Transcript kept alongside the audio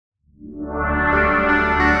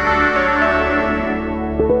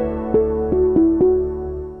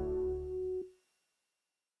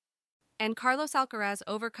And Carlos Alcaraz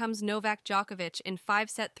overcomes Novak Djokovic in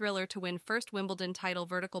five-set thriller to win first Wimbledon title.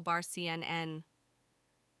 Vertical bar CNN.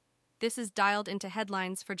 This is dialed into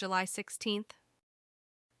headlines for July 16th.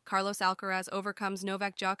 Carlos Alcaraz overcomes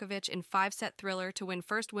Novak Djokovic in five-set thriller to win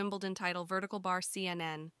first Wimbledon title. Vertical bar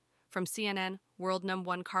CNN. From CNN, world number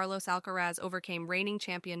 1 Carlos Alcaraz overcame reigning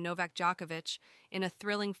champion Novak Djokovic in a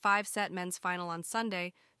thrilling five-set men's final on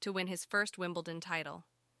Sunday to win his first Wimbledon title.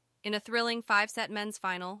 In a thrilling five-set men's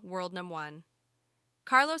final, world number 1,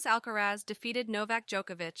 Carlos Alcaraz defeated Novak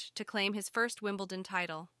Djokovic to claim his first Wimbledon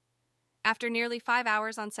title. After nearly 5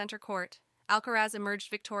 hours on center court, Alcaraz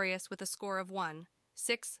emerged victorious with a score of 1-6-7,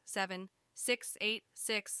 6-8,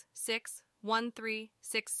 6-6, 1-3,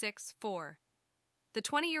 6-6, 4. The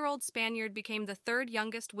 20-year-old Spaniard became the third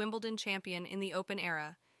youngest Wimbledon champion in the Open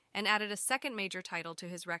era and added a second major title to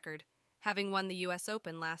his record, having won the U.S.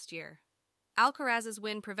 Open last year. Alcaraz's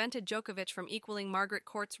win prevented Djokovic from equaling Margaret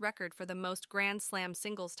Court's record for the most Grand Slam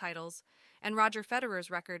singles titles and Roger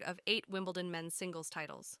Federer's record of 8 Wimbledon men's singles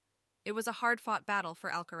titles. It was a hard-fought battle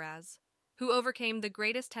for Alcaraz, who overcame the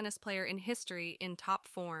greatest tennis player in history in top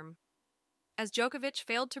form. As Djokovic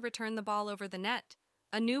failed to return the ball over the net,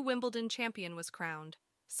 a new Wimbledon champion was crowned,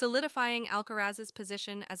 solidifying Alcaraz's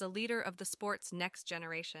position as a leader of the sport's next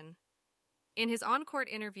generation. In his on-court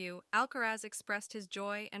interview, Alcaraz expressed his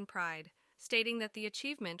joy and pride, stating that the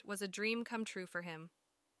achievement was a dream come true for him.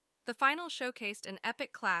 The final showcased an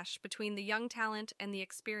epic clash between the young talent and the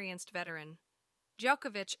experienced veteran.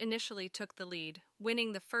 Djokovic initially took the lead,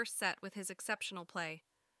 winning the first set with his exceptional play.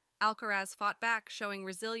 Alcaraz fought back, showing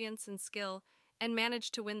resilience and skill, and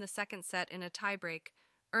managed to win the second set in a tiebreak,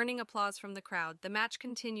 earning applause from the crowd. The match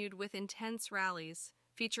continued with intense rallies,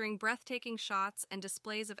 featuring breathtaking shots and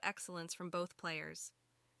displays of excellence from both players.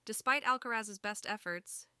 Despite Alcaraz's best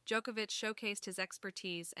efforts, Djokovic showcased his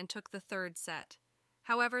expertise and took the third set.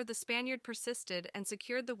 However, the Spaniard persisted and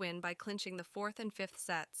secured the win by clinching the fourth and fifth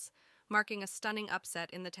sets, marking a stunning upset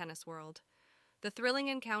in the tennis world. The thrilling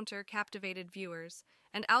encounter captivated viewers,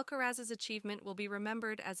 and Alcaraz's achievement will be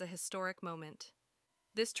remembered as a historic moment.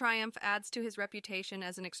 This triumph adds to his reputation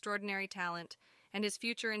as an extraordinary talent, and his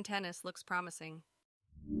future in tennis looks promising.